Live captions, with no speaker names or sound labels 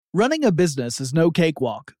Running a business is no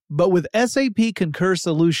cakewalk, but with SAP Concur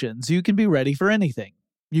Solutions, you can be ready for anything.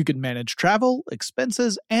 You can manage travel,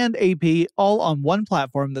 expenses, and AP all on one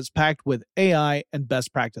platform that's packed with AI and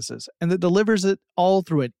best practices, and that delivers it all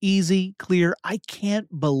through an easy, clear, I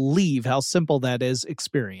can't believe how simple that is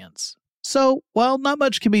experience. So, while not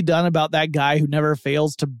much can be done about that guy who never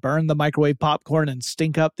fails to burn the microwave popcorn and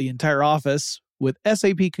stink up the entire office, with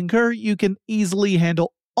SAP Concur, you can easily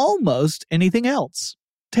handle almost anything else.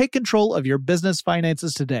 Take control of your business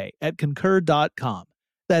finances today at Concur.com.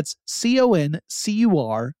 That's CONCUR.com.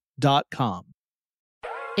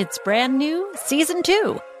 It's brand new, Season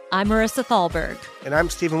 2. I'm Marissa Thalberg. And I'm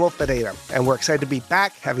Stephen Wolf Pereira, and we're excited to be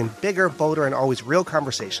back having bigger, bolder, and always real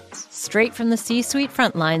conversations. Straight from the C-suite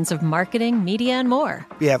front lines of marketing, media, and more.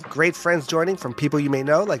 We have great friends joining from people you may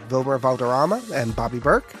know, like Vilmer Valderrama and Bobby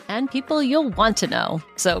Burke. And people you'll want to know.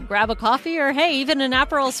 So grab a coffee or, hey, even an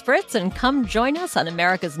Aperol Spritz and come join us on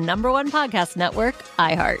America's #1 podcast network,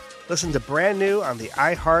 iHeart. Listen to Brand New on the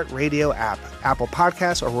iHeart Radio app, Apple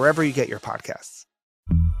Podcasts, or wherever you get your podcasts.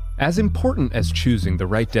 As important as choosing the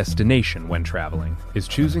right destination when traveling is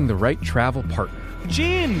choosing the right travel partner.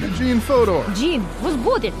 Gene Fodor. Gene, was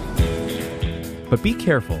good. But be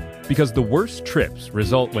careful, because the worst trips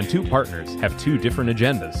result when two partners have two different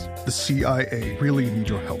agendas. The CIA really need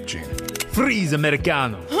your help, Gene. Freeze,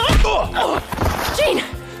 Americano. Gene,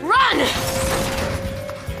 run!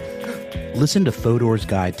 Listen to Fodor's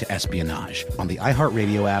Guide to Espionage on the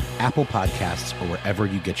iHeartRadio app, Apple Podcasts, or wherever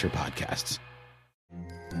you get your podcasts.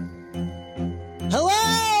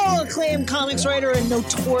 Hello, acclaimed comics writer and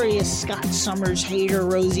notorious Scott Summers hater,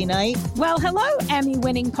 Rosie Knight. Well, hello,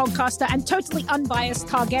 Emmy-winning podcaster and totally unbiased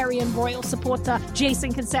Targaryen royal supporter,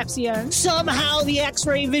 Jason Concepcion. Somehow the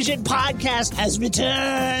X-Ray Vision podcast has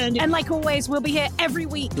returned. And like always, we'll be here every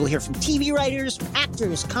week. You'll hear from TV writers,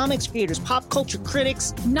 actors, comics creators, pop culture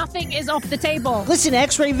critics. Nothing is off the table. Listen to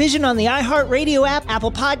X-Ray Vision on the iHeartRadio app,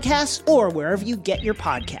 Apple Podcasts, or wherever you get your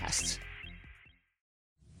podcasts.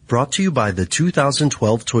 Brought to you by the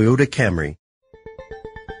 2012 Toyota Camry.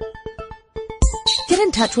 Get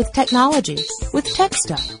in touch with technology with Tech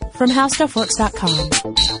Stuff from HowStuffWorks.com.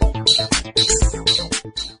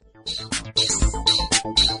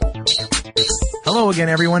 Hello again,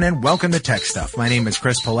 everyone, and welcome to Tech Stuff. My name is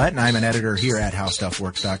Chris Paulette, and I'm an editor here at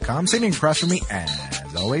HowStuffWorks.com. Sitting across from me,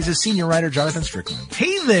 as always, is senior writer Jonathan Strickland.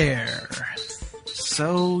 Hey there!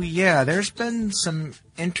 So, yeah, there's been some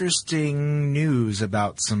interesting news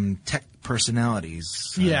about some tech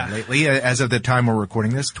personalities lately, as of the time we're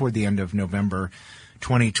recording this, toward the end of November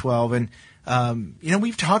 2012. And,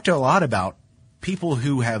 we've talked a lot about people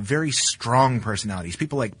who have very strong personalities,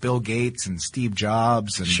 people like Bill Gates and Steve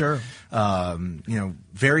Jobs and,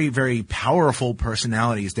 very, very powerful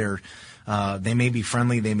personalities. They may be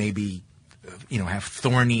friendly, they may be, have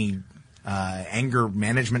thorny anger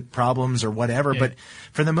management problems or whatever. Yeah. But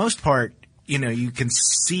for the most part, you can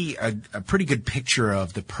see a pretty good picture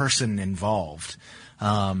of the person involved.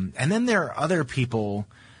 And then there are other people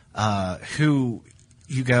who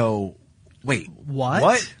you go, wait,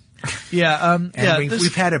 what? Yeah.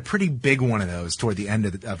 We've had a pretty big one of those toward the end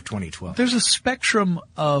of 2012. There's a spectrum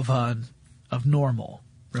of normal.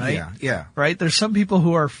 Right? Yeah. Right? There's some people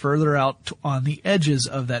who are further out on the edges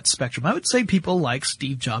of that spectrum. I would say people like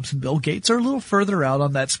Steve Jobs and Bill Gates are a little further out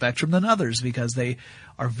on that spectrum than others because they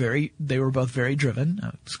were both very driven.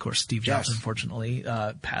 Of course, Steve Jobs, unfortunately,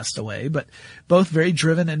 passed away, but both very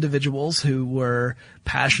driven individuals who were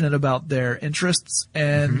passionate about their interests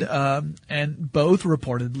and both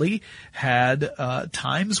reportedly had,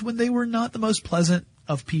 times when they were not the most pleasant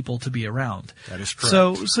of people to be around. That is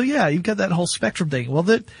correct. So yeah, you've got that whole spectrum thing. Well,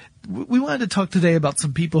 we wanted to talk today about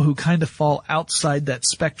some people who kind of fall outside that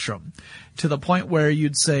spectrum to the point where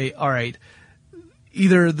you'd say, all right,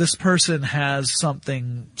 either this person has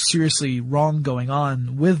something seriously wrong going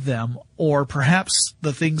on with them, or perhaps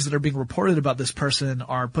the things that are being reported about this person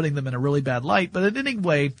are putting them in a really bad light. But in any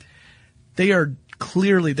way, they are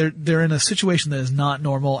clearly, they're in a situation that is not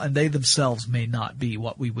normal, and they themselves may not be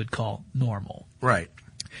what we would call normal. Right.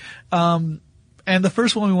 And the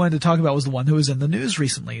first one we wanted to talk about was the one who was in the news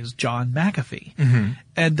recently, is John McAfee. Mm-hmm.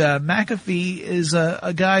 And McAfee is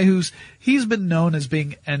a guy he's been known as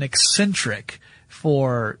being an eccentric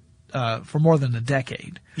for more than a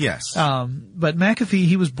decade. Yes. But McAfee,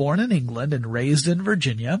 he was born in England and raised in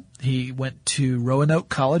Virginia. He went to Roanoke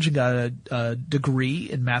College and got a degree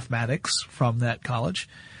in mathematics from that college.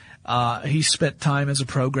 He spent time as a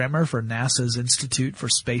programmer for NASA's Institute for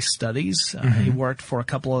Space Studies. He worked for a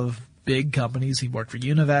couple of big companies. He worked for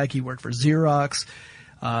UNIVAC. He worked for Xerox.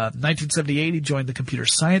 1978, he joined the Computer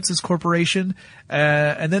Sciences Corporation,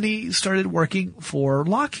 and then he started working for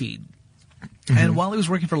Lockheed. Mm-hmm. And while he was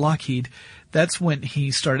working for Lockheed, that's when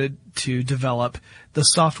he started to develop the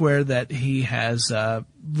software that he has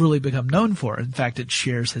really become known for. In fact, it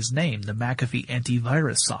shares his name, the McAfee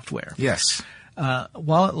antivirus software. Yes.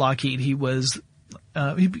 While at Lockheed, he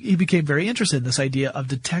became very interested in this idea of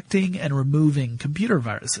detecting and removing computer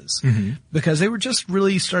viruses, mm-hmm. because they were just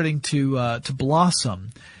really starting to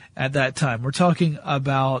blossom at that time. We're talking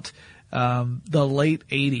about the late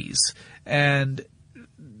 80s, and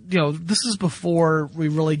this is before we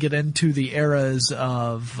really get into the eras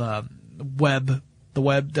of web. The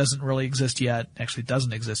web doesn't really exist yet. Actually, it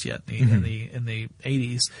doesn't exist yet in the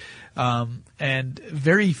 80s, and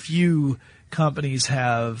very few companies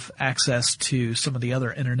have access to some of the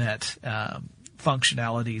other internet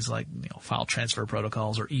functionalities like file transfer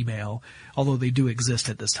protocols or email, although they do exist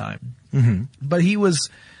at this time. Mm-hmm. But he was,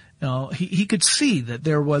 he could see that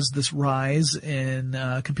there was this rise in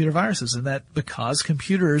computer viruses, and that because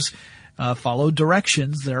computers follow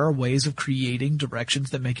directions, there are ways of creating directions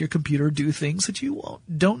that make your computer do things that you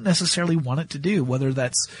don't necessarily want it to do, whether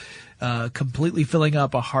that's completely filling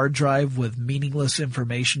up a hard drive with meaningless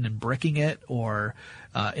information and bricking it, or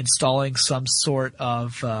installing some sort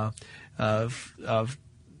of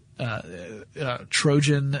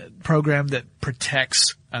Trojan program that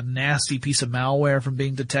protects a nasty piece of malware from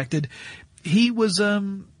being detected. He was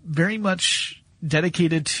very much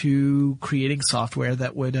dedicated to creating software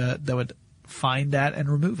that would find that and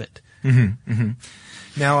remove it. Mm-hmm, mm-hmm.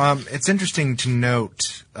 Now, it's interesting to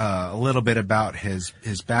note a little bit about his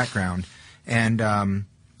background, and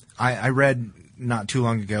I read not too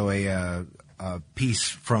long ago a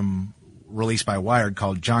piece released by Wired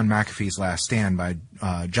called "John McAfee's Last Stand" by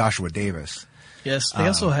Joshua Davis. Yes, they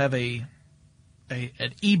also have an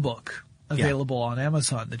ebook available on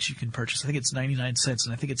Amazon that you can purchase. I think it's 99 cents,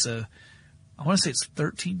 and I think I want to say it's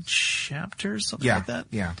 13 chapters, something like that.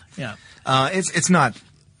 Yeah. It's not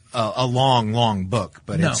a long book,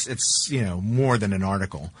 but it's more than an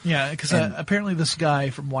article. Yeah, because apparently this guy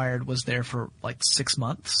from Wired was there for like 6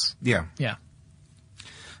 months. Yeah. Yeah.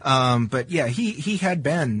 But yeah, he had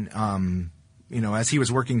been, as he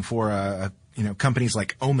was working for, companies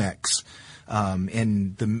like Omex,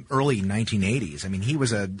 in the early 1980s. I mean, he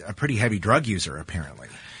was a pretty heavy drug user, apparently.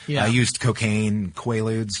 Yeah. Used cocaine,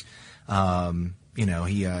 Quaaludes.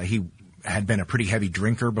 He had been a pretty heavy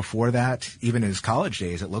drinker before that, even in his college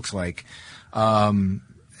days, it looks like. And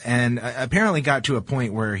apparently got to a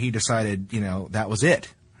point where he decided, that was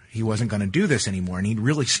it. He wasn't going to do this anymore, and he'd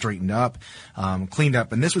really straightened up, cleaned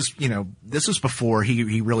up. And this was before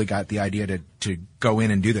he really got the idea to go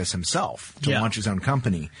in and do this himself, to launch his own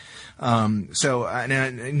company. It's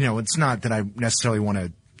not that I necessarily want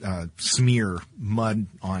to smear mud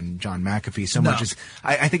on John McAfee so much as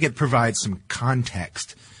I think it provides some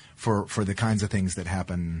context for the kinds of things that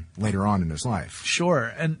happen later on in his life.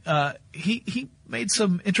 Sure. And he made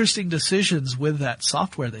some interesting decisions with that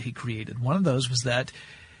software that he created. One of those was that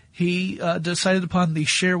he decided upon the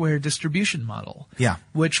shareware distribution model,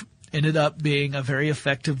 which ended up being a very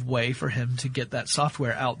effective way for him to get that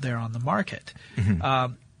software out there on the market.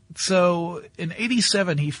 Mm-hmm. So in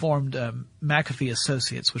 87, he formed McAfee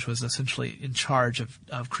Associates, which was essentially in charge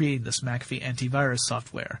of creating this McAfee antivirus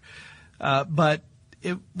software. But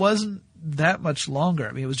it wasn't that much longer.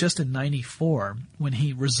 I mean, it was just in 94 when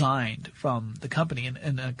he resigned from the company,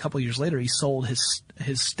 and a couple of years later, he sold his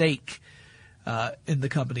stake in the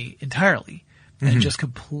company entirely, and just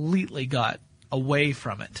completely got away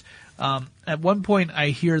from it. At one point, I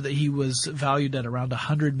hear that he was valued at around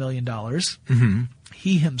 $100 million. Mm-hmm.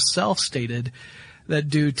 He himself stated that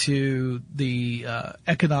due to the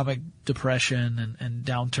economic depression and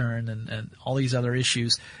downturn and all these other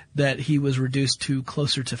issues, that he was reduced to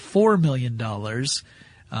closer to $4 million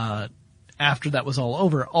after that was all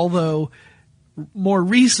over. Although more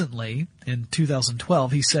recently, in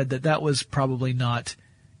 2012, he said that was probably not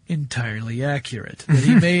entirely accurate. That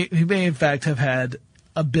he may in fact have had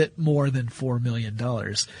a bit more than $4 million.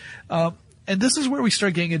 And this is where we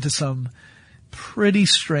start getting into some pretty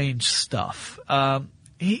strange stuff. One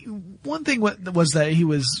thing was that he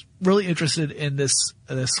was really interested in this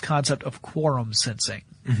concept of quorum sensing.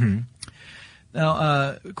 Mm-hmm.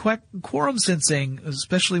 Now, quorum sensing,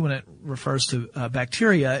 especially when it refers to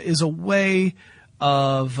bacteria, is a way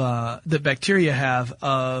of that bacteria have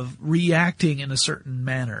of reacting in a certain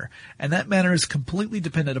manner, and that manner is completely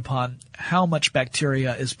dependent upon how much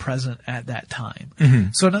bacteria is present at that time.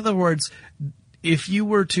 Mm-hmm. So, in other words, if you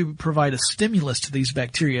were to provide a stimulus to these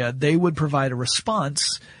bacteria, they would provide a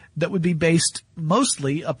response that would be based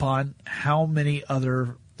mostly upon how many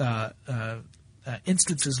other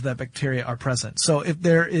instances of that bacteria are present. So if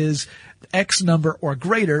there is X number or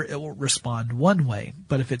greater, it will respond one way.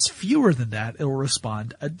 But if it's fewer than that, it will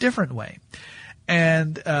respond a different way.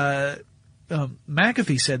 And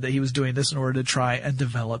McAfee said that he was doing this in order to try and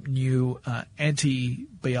develop new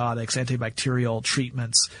antibiotics, antibacterial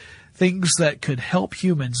treatments, things that could help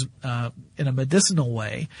humans in a medicinal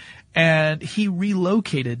way. And he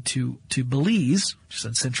relocated to Belize, which is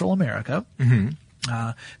in Central America. Mm-hmm.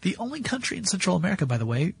 The only country in Central America, by the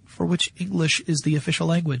way, for which English is the official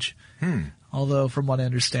language. Although, from what I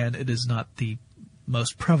understand, it is not the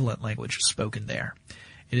most prevalent language spoken there.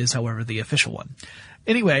 It is, however, the official one.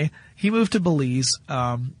 Anyway, he moved to Belize,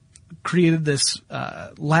 created this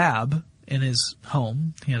lab in his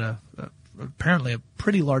home. He had apparently a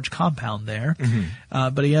pretty large compound there,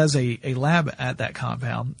 but he has a lab at that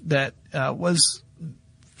compound that was,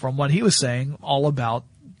 from what he was saying, all about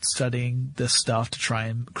studying this stuff to try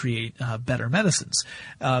and create better medicines.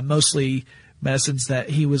 Mostly medicines that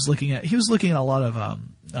he was looking at. He was looking at a lot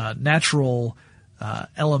of natural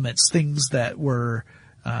elements, things that were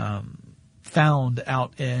found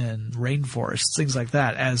out in rainforests, things like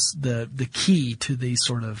that, as the key to these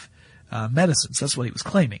sort of medicines. That's what he was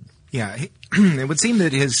claiming. Yeah, it would seem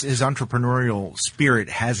that his entrepreneurial spirit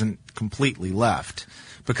hasn't completely left,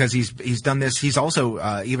 because he's done this. He's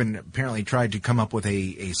also even apparently tried to come up with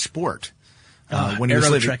a sport. When he was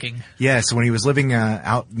living, trekking. Yes, when he was living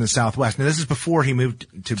out in the Southwest. Now, this is before he moved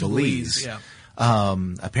to Belize. Yeah.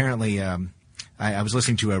 Apparently, I was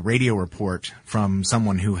listening to a radio report from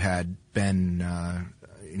someone who had been,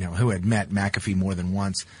 who had met McAfee more than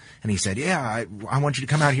once. And he said, I want you to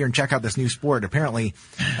come out here and check out this new sport. Apparently,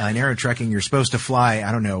 in aero trekking, you're supposed to fly,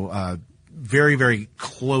 very, very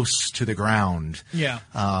close to the ground. Yeah.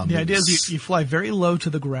 The idea is you fly very low to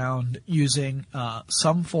the ground using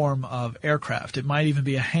some form of aircraft. It might even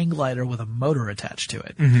be a hang glider with a motor attached to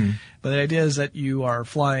it. Mm-hmm. But the idea is that you are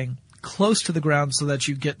flying close to the ground so that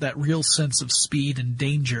you get that real sense of speed and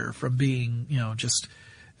danger from being, just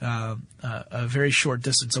a very short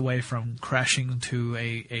distance away from crashing to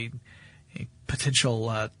a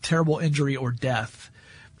potential terrible injury or death.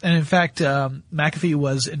 And in fact, McAfee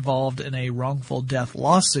was involved in a wrongful death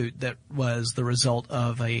lawsuit that was the result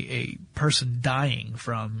of a person dying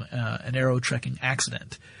from an aero trekking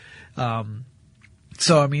accident.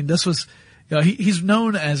 This was, he's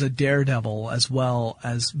known as a daredevil as well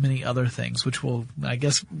as many other things, which I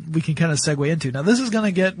guess we can kind of segue into. Now, this is going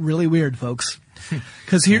to get really weird, folks.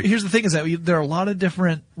 Because here's the thing is that there are a lot of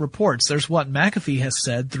different reports. There's what McAfee has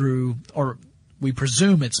said through, or we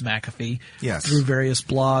presume it's McAfee, yes, through various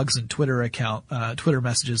blogs and Twitter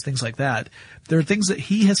messages, things like that. There are things that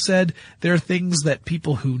he has said. There are things that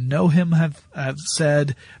people who know him have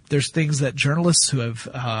said. There's things that journalists who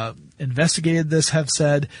have investigated this have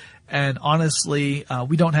said. And honestly,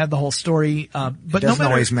 we don't have the whole story. But it doesn't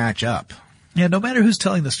always match up. Yeah, no matter who's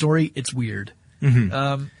telling the story, it's weird.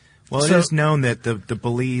 Mm-hmm. It is known that the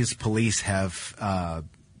Belize police have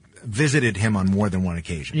visited him on more than one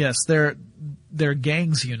occasion. Yes, their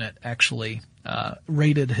gangs unit actually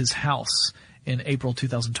raided his house in April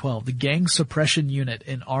 2012. The Gang Suppression Unit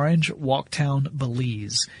in Orange Walktown,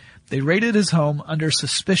 Belize. They raided his home under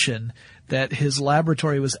suspicion that his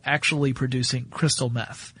laboratory was actually producing crystal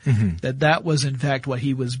meth. Mm-hmm. That was in fact what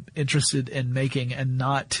he was interested in making and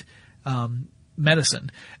not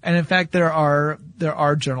medicine. And in fact, there are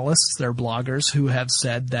journalists, there are bloggers who have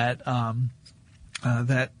said that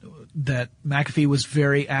that McAfee was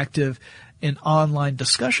very active in online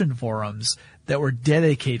discussion forums that were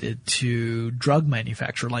dedicated to drug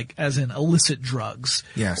manufacture, like as in illicit drugs,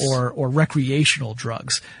 yes, or recreational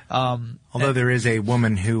drugs. Although there is a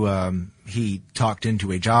woman who he talked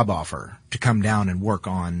into a job offer to come down and work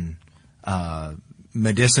on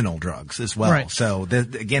medicinal drugs as well. Right. So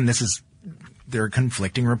there are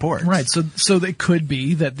conflicting reports. Right. So it could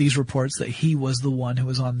be that these reports that he was the one who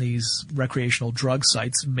was on these recreational drug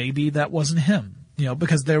sites, maybe that wasn't him.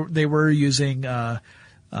 Because they were using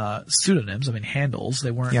pseudonyms, handles.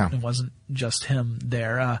 They weren't. Yeah. It wasn't just him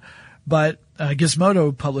there. But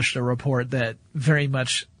Gizmodo published a report that very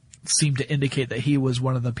much seemed to indicate that he was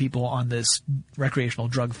one of the people on this recreational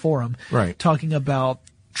drug forum, right, talking about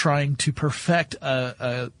trying to perfect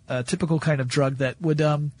a typical kind of drug that would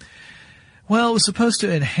it was supposed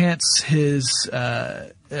to enhance his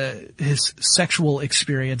sexual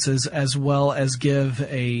experiences as well as give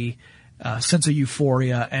a sense of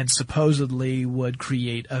euphoria, and supposedly would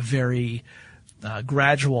create a very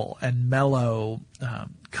gradual and mellow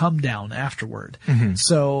come down afterward. Mm-hmm.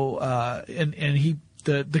 So and he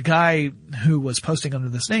the guy who was posting under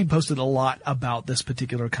this name posted a lot about this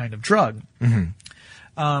particular kind of drug.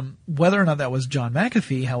 Whether or not that was John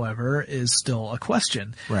McAfee, however, is still a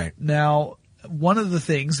question. Right. Now, one of the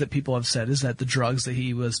things that people have said is that the drugs that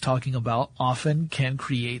he was talking about often can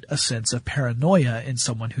create a sense of paranoia in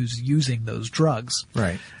someone who's using those drugs.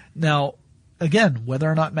 Right. Now, again, whether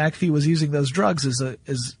or not McAfee was using those drugs is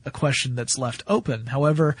a question that's left open.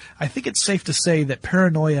 However, I think it's safe to say that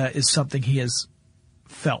paranoia is something he has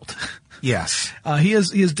felt. Yes. He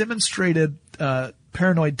has demonstrated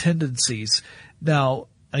paranoid tendencies. Now,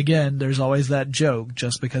 again, there's always that joke,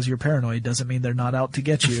 just because you're paranoid doesn't mean they're not out to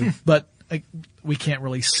get you. But we can't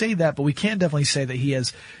really say that, but we can definitely say that he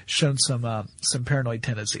has shown some paranoid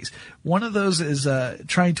tendencies. One of those is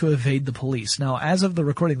trying to evade the police. Now, as of the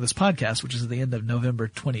recording of this podcast, which is at the end of November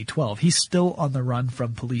 2012, he's still on the run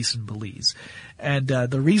from police in Belize. And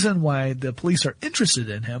the reason why the police are interested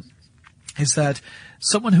in him is that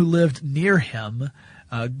someone who lived near him,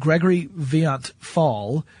 Gregory Viant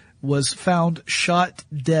Fall, was found shot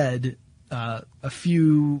dead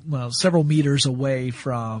several meters away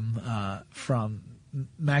from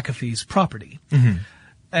McAfee's property.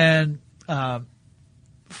 And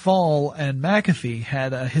Fall and McAfee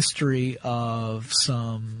had a history of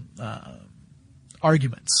some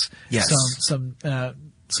arguments. Yes. Some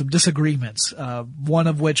disagreements. One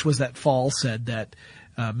of which was that Fall said that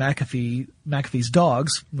McAfee's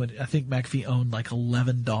dogs, I think McAfee owned like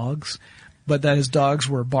 11 dogs, but that his dogs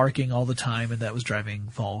were barking all the time, and that was driving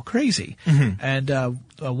Fall crazy. And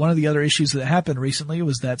one of the other issues that happened recently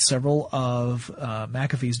was that several of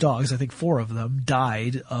McAfee's dogs, I think 4 of them,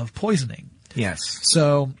 died of poisoning. Yes.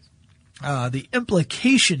 So the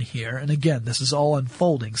implication here, and again, this is all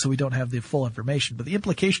unfolding, so we don't have the full information, but the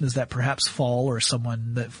implication is that perhaps Fall or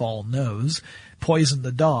someone that Fall knows poisoned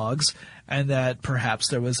the dogs, and that perhaps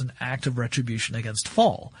there was an act of retribution against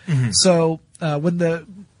Fall. So when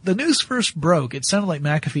the news first broke, it sounded like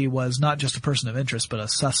McAfee was not just a person of interest, but a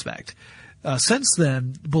suspect. Since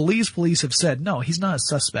then, Belize police have said, no, he's not a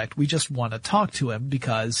suspect. We just want to talk to him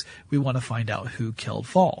because we want to find out who killed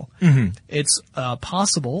Fall. It's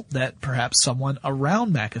possible that perhaps someone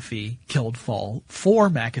around McAfee killed Fall for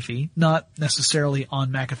McAfee, not necessarily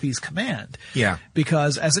on McAfee's command. Yeah.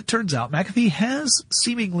 Because as it turns out, McAfee has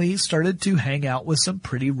seemingly started to hang out with some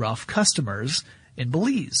pretty rough customers in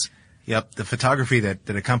Belize. Yep. The photography that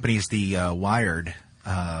accompanies the Wired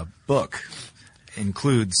book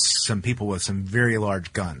includes some people with some very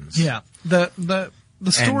large guns. Yeah. The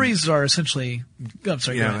stories are essentially, I'm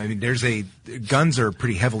sorry. You know, I mean, guns are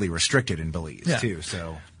pretty heavily restricted in Belize too.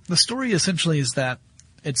 So the story essentially is that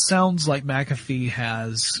it sounds like McAfee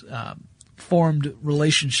has formed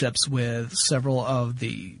relationships with several of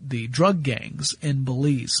the drug gangs in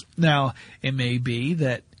Belize. Now, it may be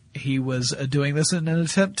that he was doing this in an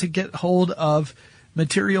attempt to get hold of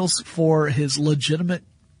materials for his legitimate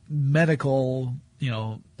medical,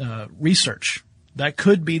 research. That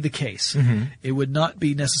could be the case. It would not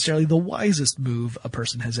be necessarily the wisest move a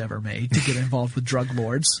person has ever made to get involved with drug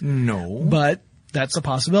lords. No. But that's a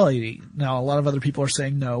possibility. Now, a lot of other people are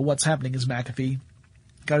saying no. What's happening is McAfee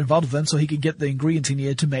got involved with them so he could get the ingredients he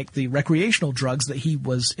needed to make the recreational drugs that he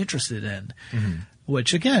was interested in,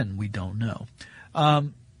 which, again, we don't know.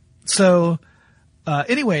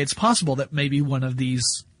 Anyway, it's possible that maybe one of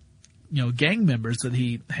these, gang members that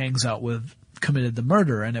he hangs out with committed the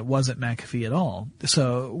murder, and it wasn't McAfee at all.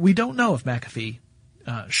 So we don't know if McAfee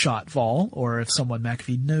shot Fall, or if someone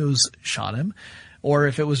McAfee knows shot him, or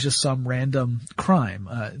if it was just some random crime.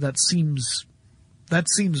 That seems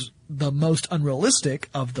the most unrealistic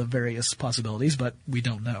of the various possibilities, but we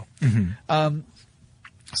don't know.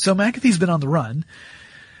 So McAfee's been on the run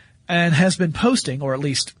and has been posting, or at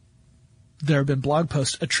least there have been blog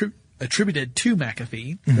posts attributed to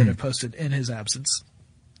McAfee that have posted in his absence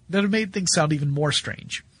that have made things sound even more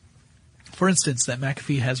strange. For instance, that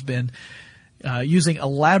McAfee has been using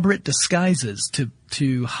elaborate disguises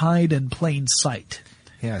to hide in plain sight.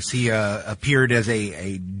 Yes, he appeared as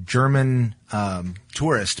a German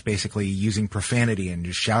tourist, basically using profanity and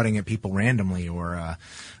just shouting at people randomly, or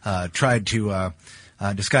tried to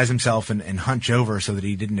disguise himself and hunch over so that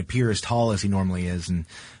he didn't appear as tall as he normally is, and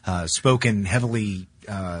spoke in heavily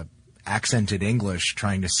accented English,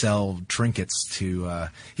 trying to sell trinkets to,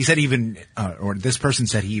 he said even, or this person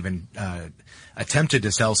said he even attempted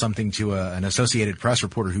to sell something to an Associated Press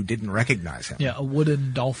reporter who didn't recognize him. Yeah, a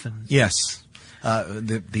wooden dolphin. Yes.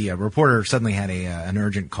 The reporter suddenly had an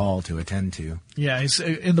urgent call to attend to. Yeah,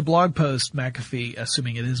 in the blog post, McAfee,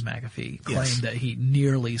 assuming it is McAfee, claimed that he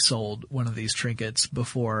nearly sold one of these trinkets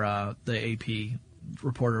before the AP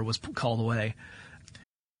reporter was called away.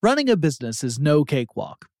 Running a business is no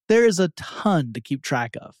cakewalk. There is a ton to keep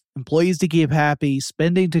track of. Employees to keep happy,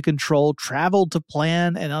 spending to control, travel to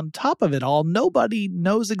plan, and on top of it all, nobody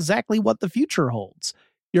knows exactly what the future holds.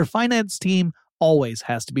 Your finance team always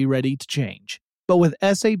has to be ready to change. But with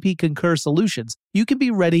SAP Concur Solutions, you can be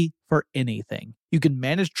ready for anything. You can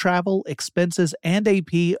manage travel, expenses, and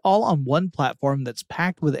AP all on one platform that's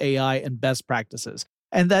packed with AI and best practices,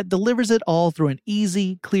 and that delivers it all through an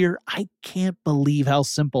easy, clear, I can't believe how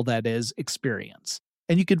simple that is experience.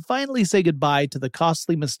 And you can finally say goodbye to the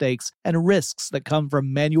costly mistakes and risks that come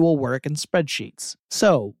from manual work and spreadsheets.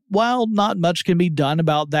 So, while not much can be done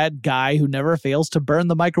about that guy who never fails to burn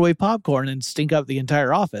the microwave popcorn and stink up the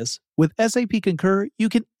entire office, with SAP Concur, you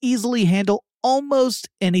can easily handle almost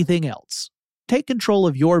anything else. Take control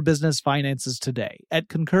of your business finances today at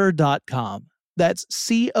concur.com. That's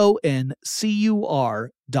CONCUR.com.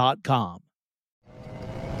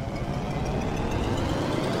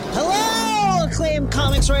 Hello, acclaimed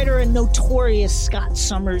comics writer and notorious Scott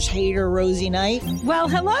Summers hater, Rosie Knight. Well,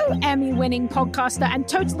 hello, Emmy-winning podcaster and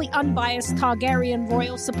totally unbiased Targaryen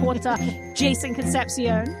royal supporter, Jason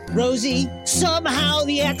Concepcion. Rosie, somehow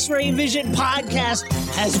the X-Ray Vision podcast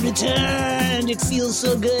has returned. It feels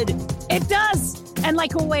so good. It does. And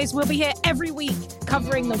like always, we'll be here every week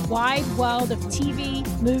covering the wide world of TV,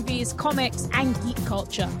 movies, comics, and geek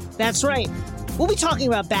culture. That's right. We'll be talking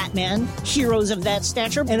about Batman, heroes of that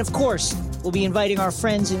stature, and of course, we'll be inviting our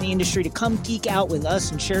friends in the industry to come geek out with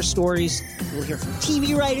us and share stories. We'll hear from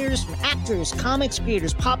TV writers, from actors, comics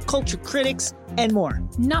creators, pop culture critics, and more.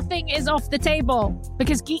 Nothing is off the table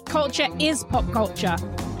because geek culture is pop culture,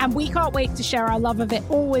 and we can't wait to share our love of it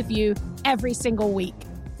all with you every single week.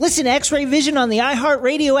 Listen to X-Ray Vision on the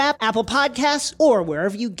iHeartRadio app, Apple Podcasts, or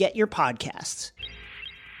wherever you get your podcasts.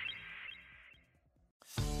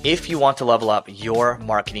 If you want to level up your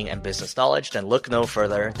marketing and business knowledge, then look no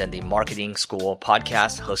further than the Marketing School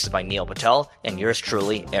podcast hosted by Neil Patel and yours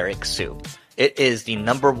truly, Eric Su. It is the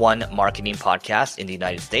 #1 marketing podcast in the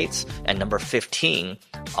United States and number 15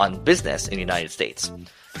 on business in the United States.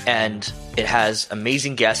 And it has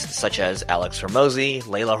amazing guests such as Alex Hormozi,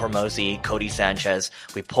 Layla Hormozi, Cody Sanchez.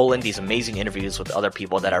 We pull in these amazing interviews with other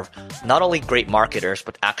people that are not only great marketers,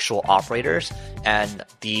 but actual operators. And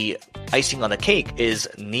the icing on the cake is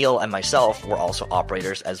Neil and myself were also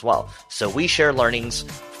operators as well. So we share learnings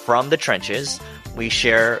from the trenches. We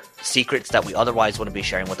share secrets that we otherwise wouldn't be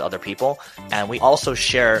sharing with other people. And we also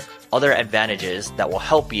share other advantages that will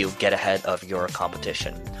help you get ahead of your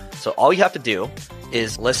competition. So all you have to do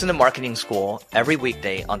is listen to Marketing School every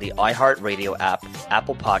weekday on the iHeartRadio app,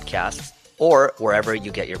 Apple Podcasts, or wherever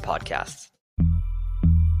you get your podcasts.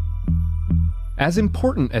 As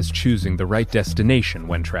important as choosing the right destination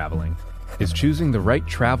when traveling is choosing the right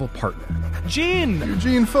travel partner.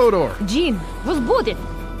 Eugene Fodor. Gene, возбудит.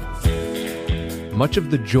 Much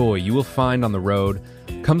of the joy you will find on the road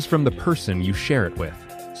comes from the person you share it with.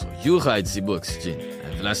 So you write the books, Gene,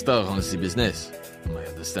 and Vlastar runs the business. I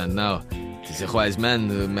understand now. It is a wise man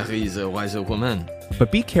who marries a wiser woman.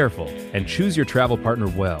 But be careful and choose your travel partner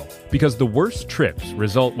well, because the worst trips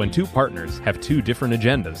result when two partners have two different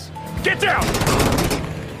agendas. Get down!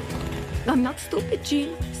 I'm not stupid,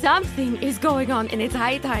 Gene. Something is going on, and it's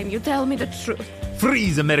high time you tell me the truth.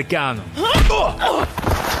 Freeze, Americano!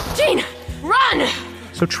 Gene, run!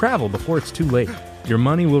 So travel before it's too late. Your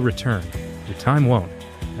money will return, your time won't,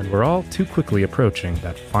 and we're all too quickly approaching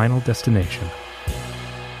that final destination.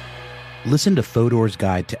 Listen to Fodor's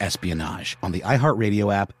Guide to Espionage on the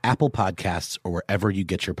iHeartRadio app, Apple Podcasts, or wherever you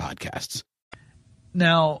get your podcasts.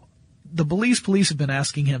 Now, the police have been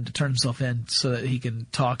asking him to turn himself in so that he can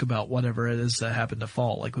talk about whatever it is that happened to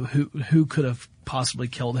Fall, like who could have possibly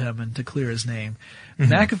killed him, and to clear his name.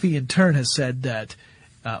 Mm-hmm. McAfee, in turn, has said that,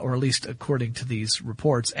 or at least according to these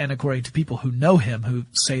reports, and according to people who know him, who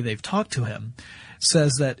say they've talked to him,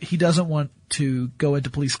 says that he doesn't want to go into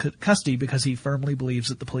police custody because he firmly believes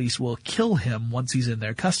that the police will kill him once he's in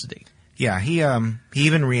their custody. Yeah, he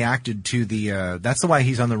even reacted to the that's why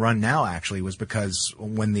he's on the run now, actually, was because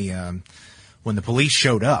when the police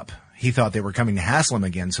showed up, he thought they were coming to hassle him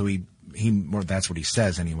again, so he or that's what he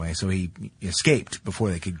says anyway, so he escaped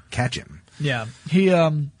before they could catch him. Yeah.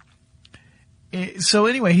 So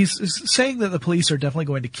anyway, he's saying that the police are definitely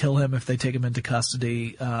going to kill him if they take him into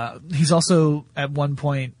custody. He's also at one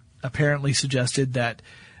point apparently suggested that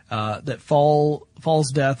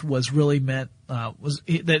Fall's death was really meant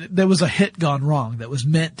that there was a hit gone wrong that was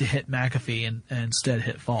meant to hit McAfee and instead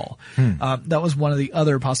hit Fall. That was one of the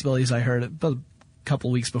other possibilities I heard a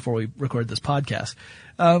couple of weeks before we recorded this podcast.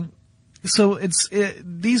 So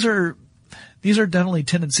these are definitely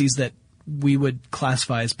tendencies that we would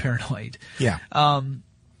classify as paranoid. Yeah.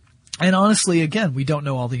 And honestly, again, we don't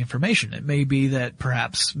know all the information. It may be that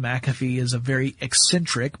perhaps McAfee is a very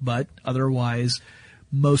eccentric, but otherwise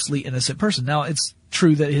mostly innocent person. Now, it's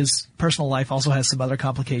true that his personal life also has some other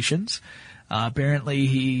complications. Apparently,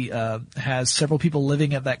 he has several people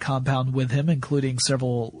living at that compound with him, including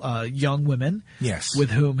several young women, yes, with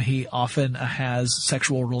whom he often has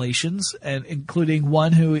sexual relations, and including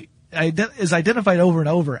one who is identified over and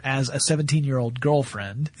over as a 17-year-old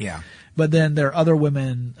girlfriend. Yeah. But then there are other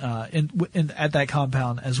women at that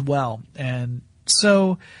compound as well. And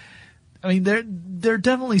so, I mean, there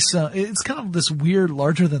definitely some, it's kind of this weird,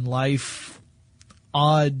 larger-than-life,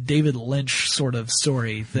 odd David Lynch sort of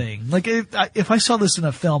story thing. Like, if I saw this in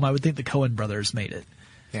a film, I would think the Coen brothers made it.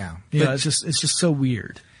 Yeah. You know, it's just so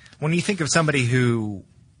weird. When you think of somebody who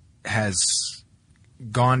has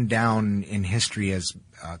gone down in history as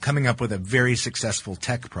coming up with a very successful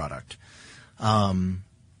tech product,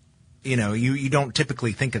 you know, you don't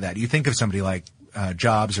typically think of that. You think of somebody like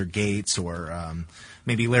Jobs or Gates or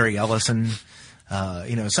maybe Larry Ellison.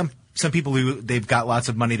 You know, some people who they've got lots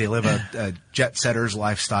of money, they live a jet setter's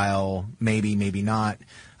lifestyle, maybe not.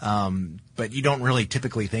 But you don't really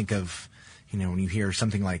typically think of, you know, when you hear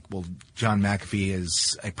something like, well, John McAfee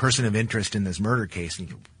is a person of interest in this murder case, and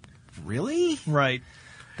you go, really? Right.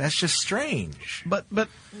 That's just strange. But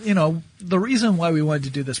you know, the reason why we wanted to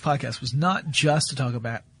do this podcast was not just to talk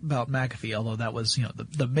about McAfee, although that was, you know,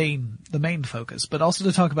 the main focus, but also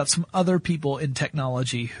to talk about some other people in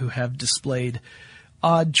technology who have displayed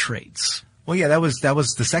odd traits. Well, yeah, that was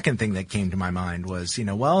the second thing that came to my mind was, you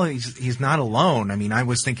know, well, he's not alone. I mean, I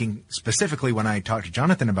was thinking specifically when I talked to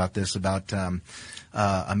Jonathan about this, about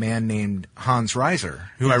a man named Hans Reiser,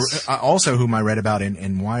 whom I read about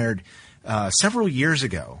in Wired several years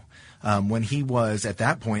ago, when he was at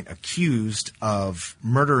that point accused of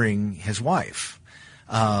murdering his wife.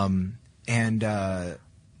 And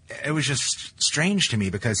it was just strange to me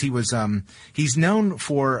because he was, he's known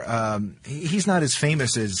for, he's not as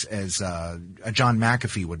famous as a John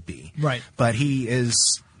McAfee would be. Right. But he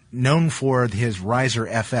is known for his Reiser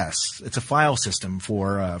FS. It's a file system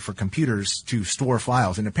for computers to store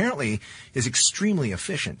files, and apparently is extremely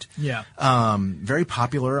efficient. Yeah. Very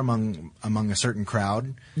popular among a certain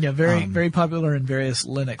crowd. Yeah, very popular in various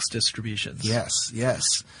Linux distributions.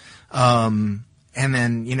 Yes. And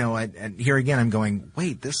then, you know, here again, I'm going,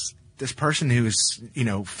 wait, this person who's, you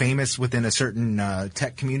know, famous within a certain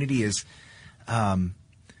tech community is,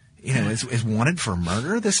 you know, is wanted for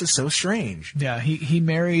murder? This is so strange. Yeah, he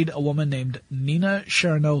married a woman named Nina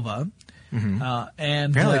Sharanova. Mm-hmm.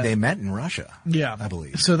 And apparently they met in Russia. Yeah. I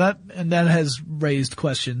believe. So that has raised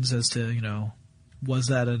questions as to, you know, was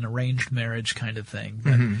that an arranged marriage kind of thing?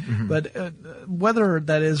 But, but whether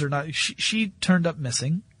that is or not, she turned up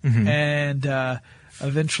missing. Mm-hmm. And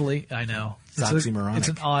eventually, I know it's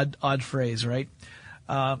an odd phrase, right?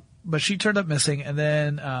 But she turned up missing, and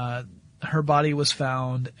then her body was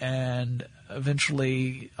found, and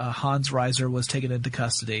eventually Hans Reiser was taken into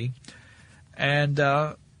custody, and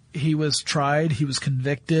he was tried. He was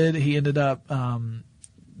convicted. He ended up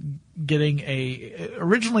getting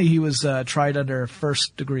originally he was tried under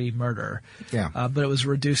first-degree murder. Yeah. But it was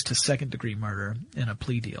reduced to second-degree murder in a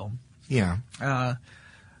plea deal. Yeah.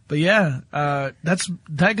 But yeah,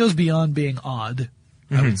 that goes beyond being odd,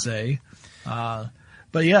 I would say.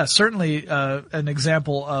 But yeah, certainly an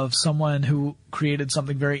example of someone who created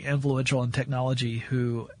something very influential in technology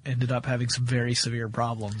who ended up having some very severe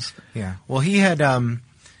problems. Yeah. Well, he had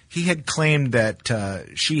claimed that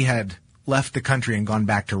she had left the country and gone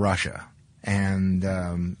back to Russia, and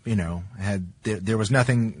you know, there was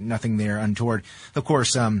nothing there untoward. Of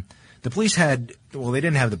course, the police they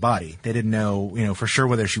didn't have the body. They didn't know, you know, for sure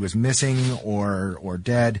whether she was missing or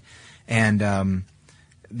dead. And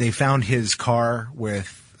they found his car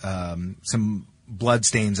with some blood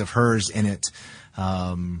stains of hers in it,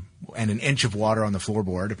 and an inch of water on the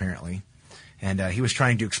floorboard, apparently. And he was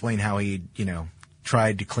trying to explain how he, you know,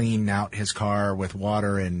 tried to clean out his car with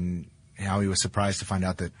water, and how he was surprised to find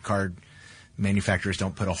out that car manufacturers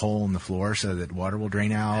don't put a hole in the floor so that water will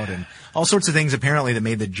drain out, and all sorts of things apparently that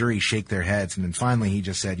made the jury shake their heads. And then finally he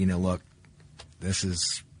just said, you know, look, this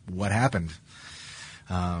is what happened.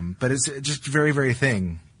 But it's just very, very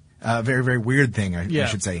very weird thing, I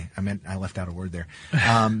should say. I left out a word there.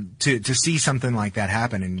 To see something like that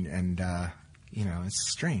happen, and you know,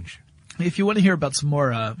 it's strange. If you want to hear about some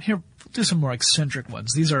more, do some more eccentric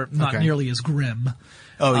ones. These are not nearly as grim.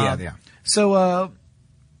 Oh yeah. So,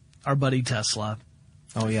 our buddy Tesla.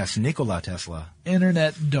 Oh yes, Nikola Tesla.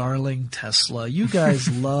 Internet darling Tesla. You guys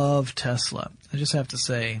love Tesla. I just have to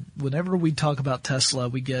say, whenever we talk about Tesla,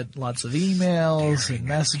 we get lots of emails and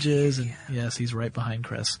messages, and yes, he's right behind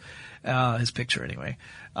Chris. His picture anyway.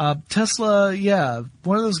 Tesla, yeah,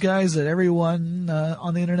 one of those guys that everyone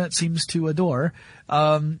on the internet seems to adore.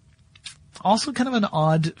 Also kind of an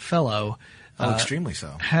odd fellow. Extremely so.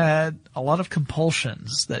 Had a lot of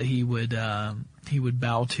compulsions that he would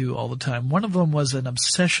bow to all the time. One of them was an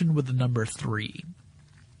obsession with the number 3.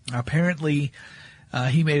 Apparently,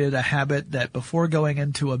 he made it a habit that before going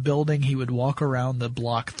into a building, he would walk around the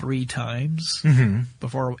block 3 times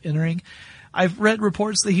before entering. I've read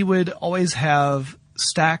reports that he would always have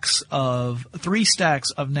 3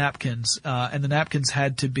 stacks of napkins, and the napkins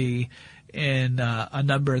had to be in a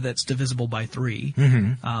number that's divisible by 3.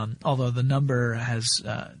 Although the number has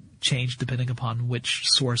changed depending upon which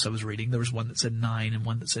source I was reading. There was one that said 9 and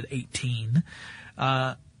one that said 18.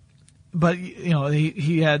 But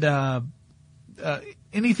he had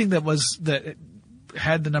anything that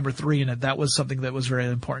had the number 3 in it. That was something that was very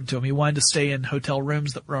important to him. He wanted to stay in hotel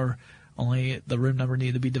rooms that were only the room number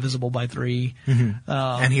needed to be divisible by 3.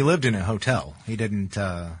 And he lived in a hotel. He didn't,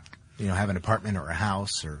 have an apartment or a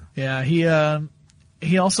house or. Yeah,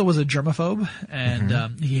 he also was a germaphobe,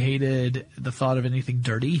 and he hated the thought of anything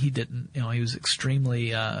dirty. He didn't, he was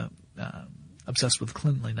extremely obsessed with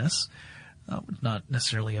cleanliness. Not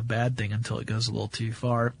necessarily a bad thing until it goes a little too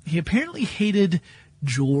far. He apparently hated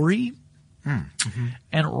jewelry and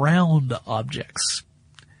round objects.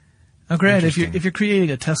 Now, granted, if you're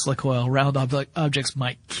creating a Tesla coil, round objects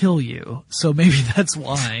might kill you, so maybe that's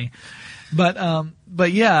why.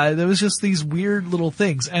 But yeah, there was just these weird little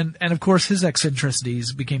things, and of course his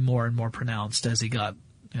eccentricities became more and more pronounced as he got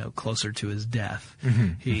closer to his death.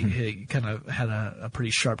 He kind of had a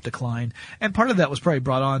pretty sharp decline, and part of that was probably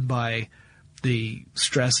brought on by the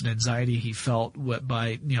stress and anxiety he felt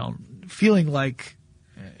by feeling like,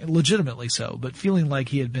 legitimately so, but feeling like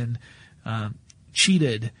he had been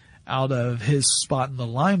cheated out of his spot in the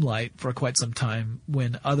limelight for quite some time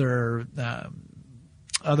when other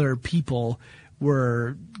people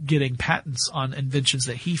were getting patents on inventions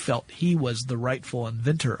that he felt he was the rightful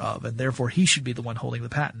inventor of, and therefore he should be the one holding the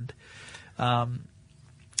patent. Kind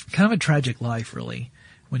of a tragic life, really,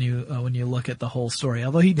 when you look at the whole story.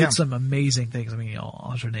 Although he did some amazing things. I mean,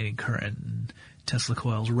 alternating current and Tesla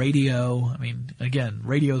coils, radio. I mean, again,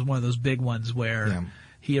 radio is one of those big ones where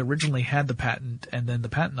he originally had the patent, and then the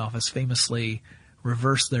patent office famously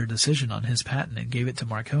reversed their decision on his patent and gave it to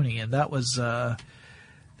Marconi, and that was a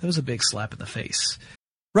big slap in the face.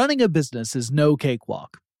 Running a business is no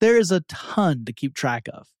cakewalk. There is a ton to keep track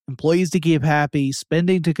of. Employees to keep happy,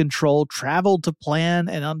 spending to control, travel to plan,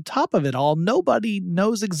 and on top of it all, nobody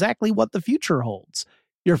knows exactly what the future holds.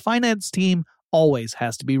 Your finance team always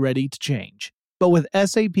has to be ready to change. But with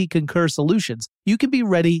SAP Concur Solutions, you can be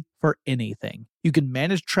ready for anything. You can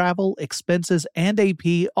manage travel, expenses, and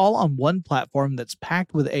AP all on one platform that's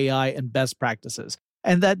packed with AI and best practices,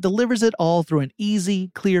 and that delivers it all through an easy,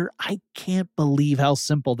 clear, I can't believe how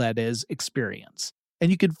simple that is experience. And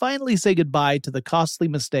you can finally say goodbye to the costly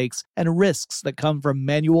mistakes and risks that come from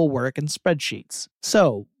manual work and spreadsheets.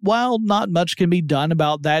 So, while not much can be done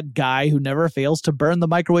about that guy who never fails to burn the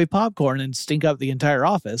microwave popcorn and stink up the entire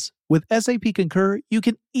office, with SAP Concur, you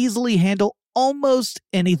can easily handle almost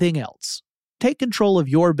anything else. Take control of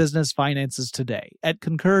your business finances today at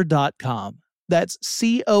Concur.com. That's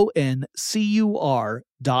CONCUR.com.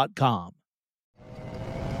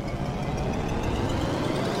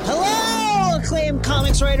 Hello, acclaimed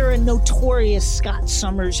comics writer and notorious Scott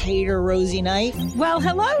Summers hater, Rosie Knight. Well,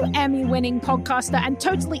 hello, Emmy-winning podcaster and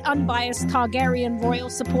totally unbiased Targaryen royal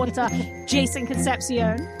supporter, Jason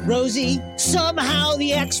Concepcion. Rosie, somehow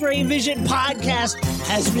the X-Ray Vision podcast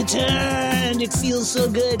has returned. It feels so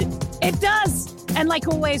good. It does. And like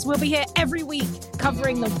always, we'll be here every week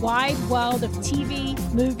covering the wide world of TV,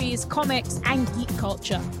 movies, comics, and geek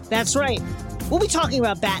culture. That's right. We'll be talking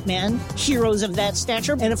about Batman, heroes of that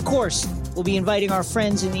stature, and of course, we'll be inviting our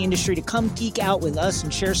friends in the industry to come geek out with us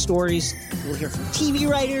and share stories. We'll hear from TV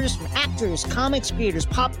writers, from actors, comics creators,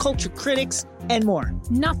 pop culture critics, and more.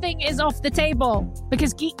 Nothing is off the table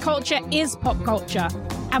because geek culture is pop culture,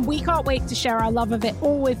 and we can't wait to share our love of it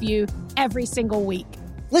all with you every single week.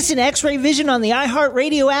 Listen to X-Ray Vision on the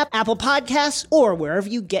iHeartRadio app, Apple Podcasts, or wherever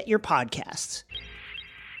you get your podcasts.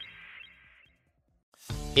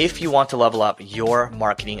 If you want to level up your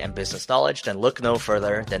marketing and business knowledge, then look no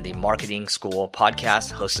further than the Marketing School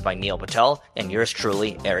podcast hosted by Neil Patel and yours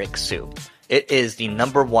truly, Eric Su. It is the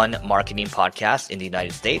 #1 marketing podcast in the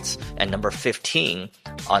United States and number 15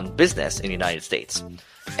 on business in the United States.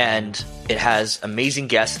 And it has amazing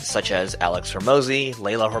guests such as Alex Hormozi,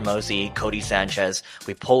 Layla Hormozi, Cody Sanchez.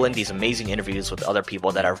 We pull in these amazing interviews with other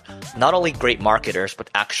people that are not only great marketers, but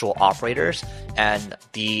actual operators. And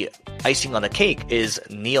the icing on the cake is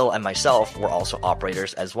Neil and myself were also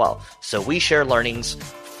operators as well. So we share learnings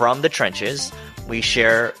from the trenches. We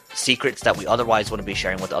share secrets that we otherwise wouldn't be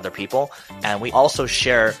sharing with other people. And we also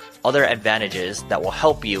share other advantages that will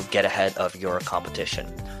help you get ahead of your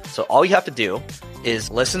competition. So all you have to do is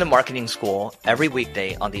listen to Marketing School every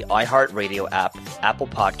weekday on the iHeartRadio app, Apple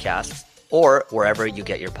Podcasts, or wherever you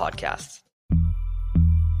get your podcasts.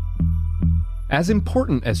 As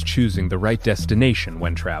important as choosing the right destination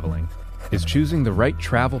when traveling is choosing the right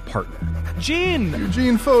travel partner.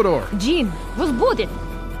 Eugene Fodor. Gene, возбудит.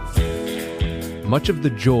 Much of the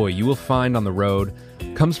joy you will find on the road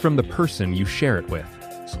comes from the person you share it with.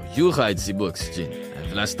 So you write the books, Gene,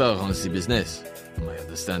 and Vlasta runs the business. I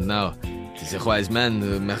understand now. This a wise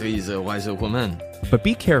man marries a wiser woman. But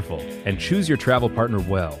be careful and choose your travel partner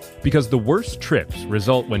well, because the worst trips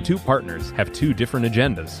result when two partners have two different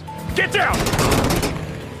agendas. Get down!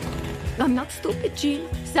 I'm not stupid, Gene.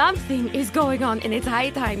 Something is going on, and it's high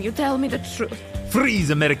time you tell me the truth. Freeze,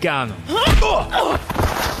 Americano!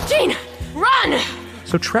 Gene, run!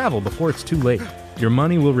 So travel before it's too late. Your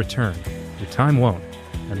money will return, your time won't,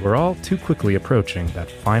 and we're all too quickly approaching that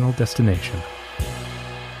final destination.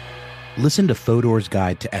 Listen to Fodor's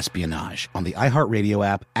Guide to Espionage on the iHeartRadio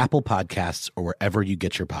app, Apple Podcasts, or wherever you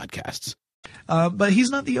get your podcasts. But he's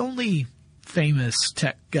not the only famous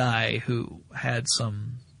tech guy who had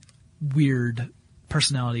some weird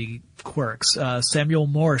personality quirks. Samuel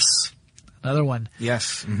Morse, another one.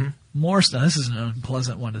 Yes. Mm-hmm. Morse, now this is an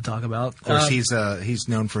unpleasant one to talk about. Of course, he's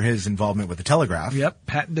known for his involvement with the telegraph. Yep,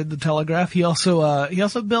 patented the telegraph. He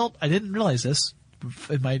also built, I didn't realize this,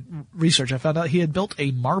 in my research, I found out he had built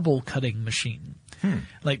a marble cutting machine,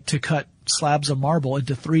 like to cut slabs of marble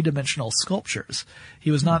into 3-dimensional sculptures.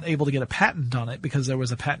 He was not able to get a patent on it because there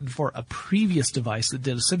was a patent for a previous device that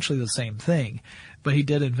did essentially the same thing, but he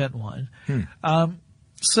did invent one.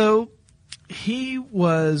 So he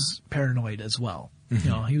was paranoid as well.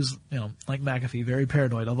 Mm-hmm. He was, like McAfee, very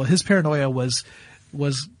paranoid, although his paranoia was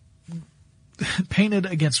painted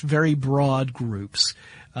against very broad groups.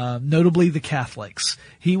 Notably the Catholics.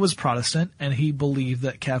 He was Protestant, and he believed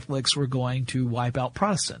that Catholics were going to wipe out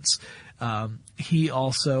Protestants. He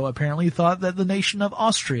also apparently thought that the nation of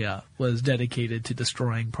Austria was dedicated to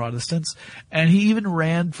destroying Protestants, and he even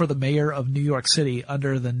ran for the mayor of New York City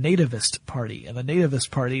under the Nativist Party. And the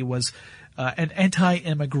Nativist Party was an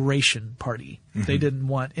anti-immigration party. Mm-hmm. They didn't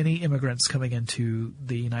want any immigrants coming into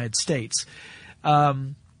the United States.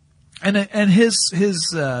 And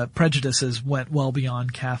his prejudices went well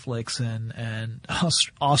beyond Catholics and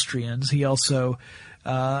Austrians. He also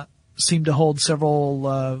seemed to hold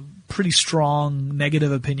several pretty strong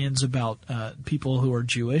negative opinions about people who are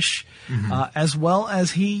Jewish, as well as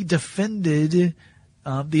he defended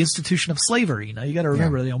the institution of slavery. Now you got to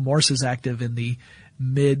remember, Morse is active in the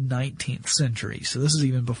mid-19th century, so this is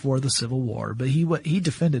even before the Civil War. But he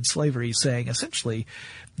defended slavery, saying essentially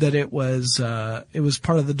that it was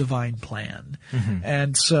part of the divine plan.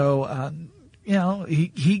 And so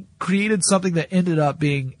he created something that ended up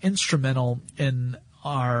being instrumental in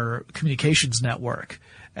our communications network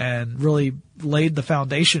and really laid the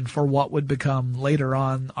foundation for what would become later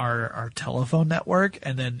on our telephone network,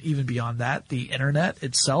 and then even beyond that, the internet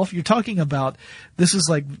itself. You're talking about, this is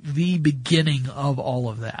like the beginning of all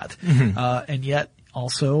of that. And yet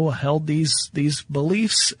also held these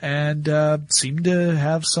beliefs and seemed to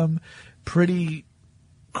have some pretty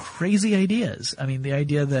crazy ideas. I mean, the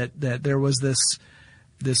idea that there was this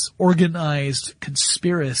organized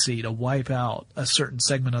conspiracy to wipe out a certain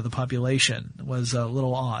segment of the population was a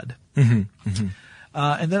little odd. And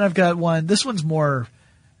then I've got one. This one's more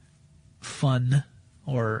fun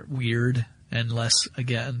or weird and less,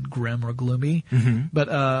 again, grim or gloomy. But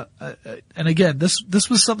and again, this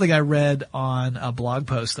was something I read on a blog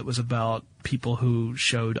post that was about people who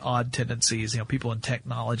showed odd tendencies, people in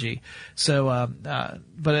technology. So,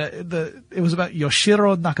 but it was about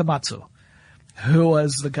Yoshiro Nakamatsu, who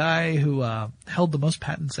was the guy who held the most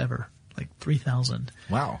patents ever, like 3,000.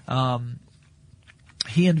 Wow.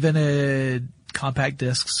 He invented compact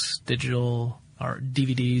discs, digital or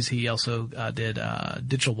DVDs. He also did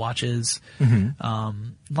digital watches,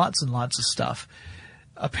 lots and lots of stuff.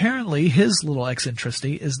 Apparently, his little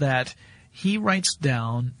eccentricity is that he writes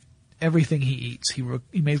down everything he eats. He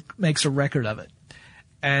makes a record of it.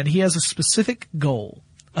 And he has a specific goal,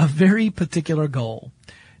 a very particular goal,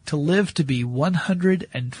 to live to be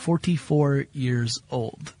 144 years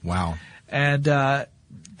old. Wow. And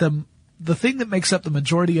the thing that makes up the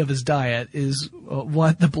majority of his diet is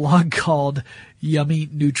what the blog called Yummy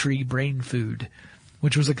Nutri Brain Food,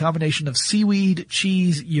 which was a combination of seaweed,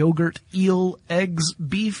 cheese, yogurt, eel, eggs,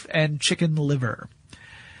 beef, and chicken liver.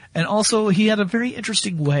 And also, he had a very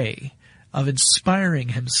interesting way of inspiring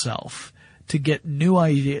himself to get new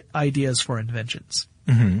ideas for inventions.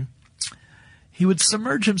 Mm-hmm. He would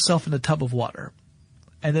submerge himself in a tub of water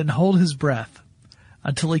and then hold his breath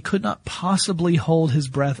until he could not possibly hold his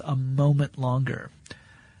breath a moment longer,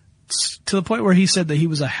 to the point where he said that he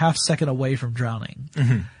was a half second away from drowning.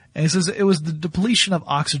 Mm-hmm. And he says it was the depletion of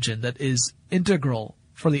oxygen that is integral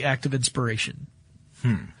for the act of inspiration.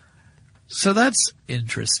 So that's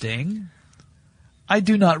interesting. I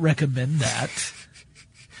do not recommend that.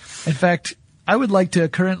 In fact, I would like to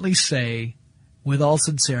currently say, with all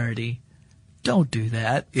sincerity, don't do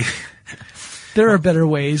that. There are better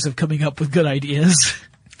ways of coming up with good ideas.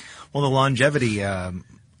 Well, the longevity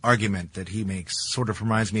argument that he makes sort of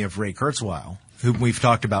reminds me of Ray Kurzweil, whom we've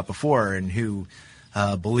talked about before, and who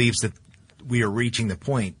believes that we are reaching the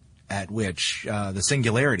point at which the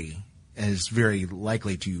singularity is very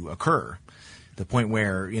likely to occur. The point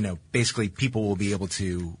where, basically people will be able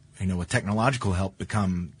to, with technological help,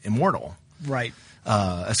 become immortal. Right.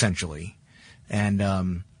 Essentially.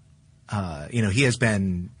 And, he has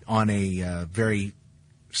been on a very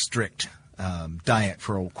strict diet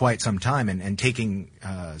for quite some time and taking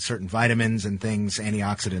certain vitamins and things,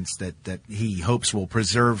 antioxidants that he hopes will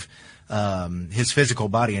preserve his physical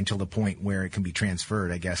body until the point where it can be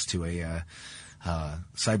transferred, I guess, to a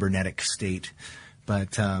cybernetic state.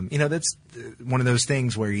 But, that's one of those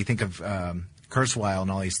things where you think of Kurzweil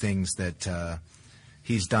and all these things that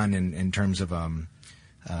he's done in terms of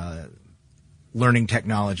learning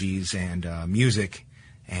technologies and music,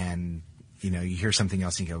 and you hear something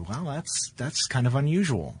else and you go, wow, that's kind of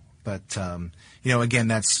unusual. But again,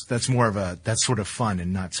 that's more of that's sort of fun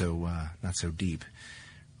and not so deep.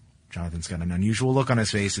 Jonathan's got an unusual look on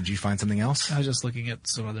his face. Did you find something else? I was just looking at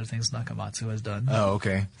some other things Nakamatsu has done. Oh,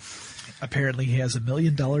 okay. Apparently he has $1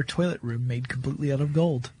 million toilet room made completely out of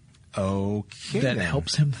gold. Okay. That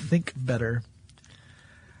helps him think better.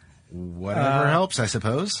 Whatever helps, I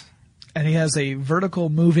suppose. And he has a vertical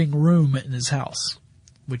moving room in his house,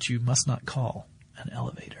 which you must not call an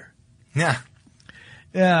elevator. Yeah.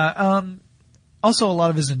 Yeah. Also, a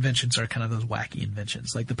lot of his inventions are kind of those wacky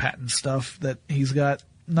inventions, like the patent stuff that he's got.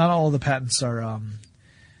 Not all of the patents are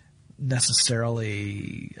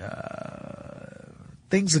necessarily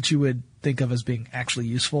things that you would think of as being actually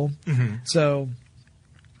useful. Mm-hmm. So,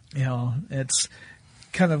 it's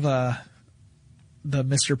kind of the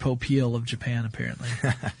Mr. Popeil of Japan, apparently.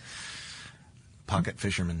 Pocket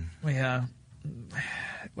fisherman. Yeah.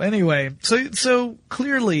 Anyway, so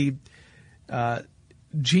clearly,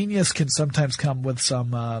 genius can sometimes come with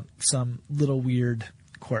some little weird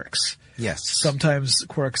quirks. Yes. Sometimes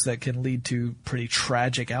quirks that can lead to pretty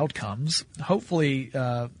tragic outcomes. Hopefully,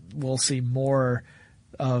 we'll see more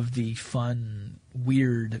of the fun,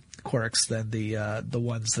 weird quirks than the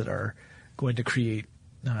ones that are going to create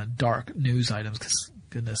dark news items. Because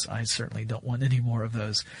goodness, I certainly don't want any more of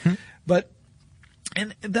those. But.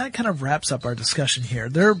 And that kind of wraps up our discussion here.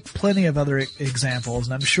 There are plenty of other examples,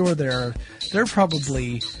 and I'm sure there are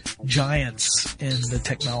probably giants in the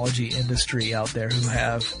technology industry out there who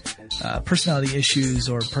have personality issues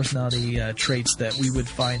or personality traits that we would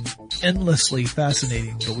find endlessly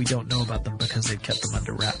fascinating, but we don't know about them because they've kept them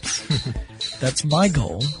under wraps. That's my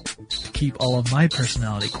goal, to keep all of my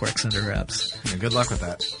personality quirks under wraps. Yeah, good luck with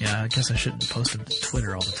that. Yeah, I guess I shouldn't post them to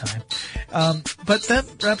Twitter all the time. But that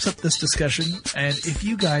wraps up this discussion, and if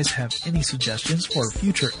you guys have any suggestions for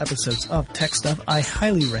future episodes of Tech Stuff, I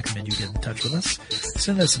highly recommend you get in touch with us.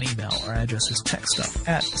 Send us an email. Our address is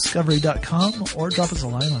techstuff@discovery.com, or drop us a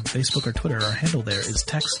line on Facebook or Twitter. Our handle there is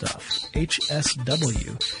TechStuff,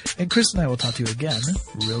 HSW. And Chris and I will talk to you again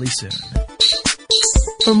really soon.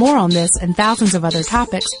 For more on this and thousands of other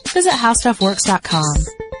topics, visit HowStuffWorks.com.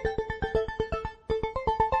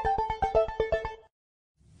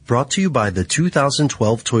 Brought to you by the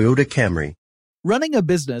 2012 Toyota Camry. Running a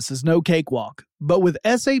business is no cakewalk, but with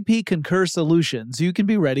SAP Concur Solutions, you can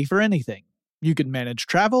be ready for anything. You can manage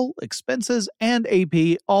travel, expenses, and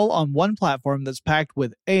AP all on one platform that's packed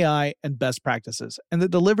with AI and best practices, and that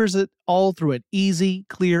delivers it all through an easy,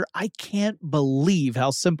 clear, I can't believe how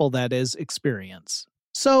simple that is experience.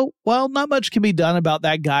 So, while not much can be done about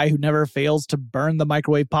that guy who never fails to burn the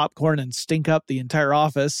microwave popcorn and stink up the entire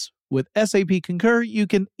office, with SAP Concur, you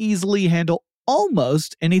can easily handle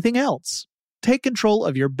almost anything else. Take control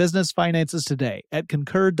of your business finances today at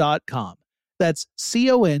Concur.com. That's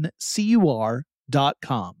CONCUR.com.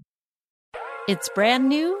 It's brand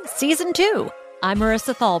new, Season 2. I'm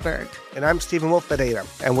Marissa Thalberg. And I'm Stephen Wolf Pereira,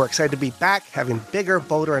 and we're excited to be back having bigger,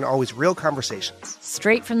 bolder, and always real conversations.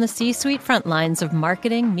 Straight from the C-suite front lines of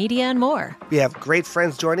marketing, media, and more. We have great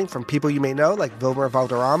friends joining from people you may know, like Wilmer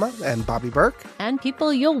Valderrama and Bobby Burke. And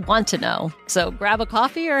people you'll want to know. So grab a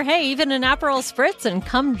coffee or, hey, even an Aperol Spritz and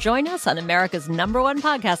come join us on America's #1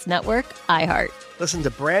 podcast network, iHeart. Listen to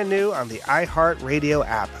brand new on the iHeart Radio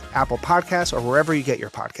app, Apple Podcasts, or wherever you get your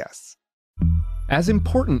podcasts. As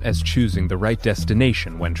important as choosing the right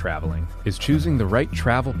destination when traveling is choosing the right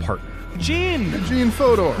travel partner. Eugene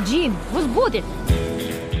Fodor. Gene, was good.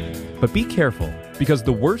 But be careful, because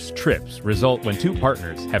the worst trips result when two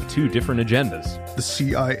partners have two different agendas. The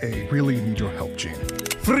CIA really need your help, Gene.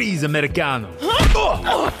 Freeze, Americano.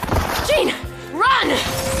 Gene, run!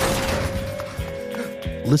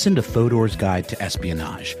 Listen to Fodor's Guide to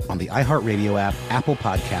Espionage on the iHeartRadio app, Apple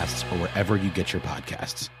Podcasts, or wherever you get your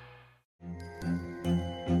podcasts.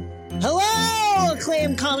 Hello,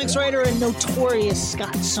 acclaimed comics writer and notorious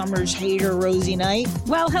Scott Summers hater, Rosie Knight.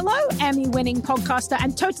 Well, hello, Emmy-winning podcaster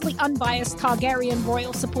and totally unbiased Targaryen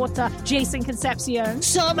royal supporter, Jason Concepcion.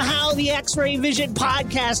 Somehow the X-Ray Vision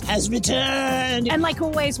podcast has returned. And like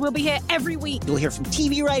always, we'll be here every week. You'll hear from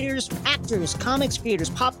TV writers, actors, comics creators,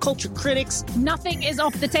 pop culture critics. Nothing is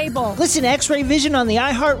off the table. Listen to X-Ray Vision on the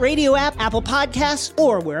iHeartRadio app, Apple Podcasts,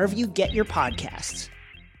 or wherever you get your podcasts.